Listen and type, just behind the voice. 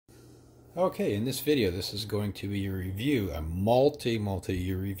Okay, in this video, this is going to be a review, a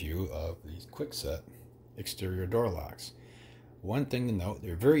multi-year review of these Kwikset exterior door locks. One thing to note,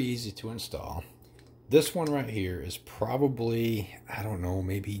 they're very easy to install. This one right here is probably, I don't know,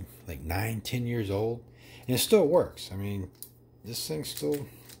 maybe like 9-10 years old, and it still works. I mean, this thing still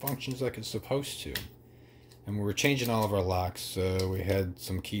functions like it's supposed to. And we were changing all of our locks. We had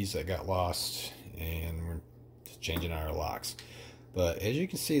some keys that got lost, and we're changing our locks. But as you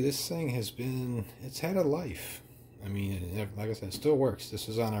can see, this thing it's had a life. I mean, like I said, it still works. This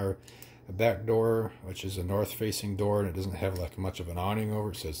is on our back door, which is a north-facing door, and it doesn't have like much of an awning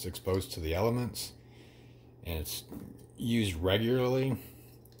over it, so it's exposed to the elements. And it's used regularly.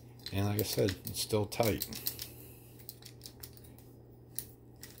 And like I said, it's still tight.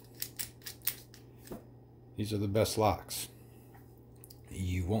 These are the best locks.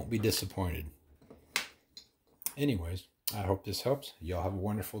 You won't be disappointed. Anyways, I hope this helps. Y'all have a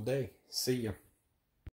wonderful day. See ya.